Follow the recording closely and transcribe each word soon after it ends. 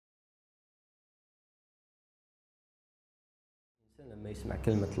لما يسمع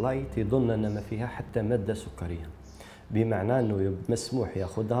كلمة لايت يظن أن ما فيها حتى مادة سكرية، بمعنى أنه مسموح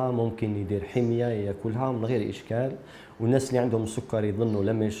ياخذها، ممكن يدير حمية ياكلها من غير إشكال. والناس اللي عندهم سكر يظنوا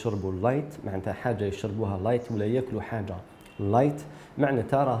لما يشربوا اللايت معناتها حاجة يشربوها لايت ولا ياكلوا حاجة لايت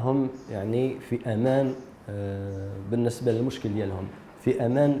معناتها راهم يعني في أمان بالنسبة للمشكل ديالهم، في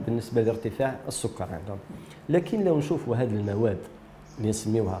أمان بالنسبة لارتفاع السكر عندهم. لكن لو نشوفوا هذه المواد اللي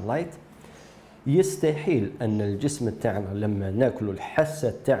نسميوها لايت، يستحيل أن الجسم تاعنا لما ناكل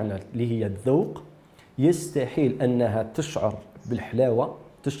الحاسة تاعنا اللي هي الذوق يستحيل أنها تشعر بالحلاوة،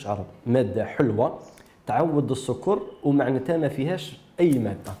 تشعر مادة حلوة تعوض السكر ومعناتها ما فيهاش أي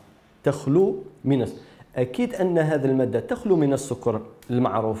مادة تخلو من أكيد أن هذه المادة تخلو من السكر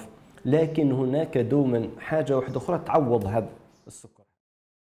المعروف، لكن هناك دوما حاجة واحدة أخرى تعوض هذا السكر.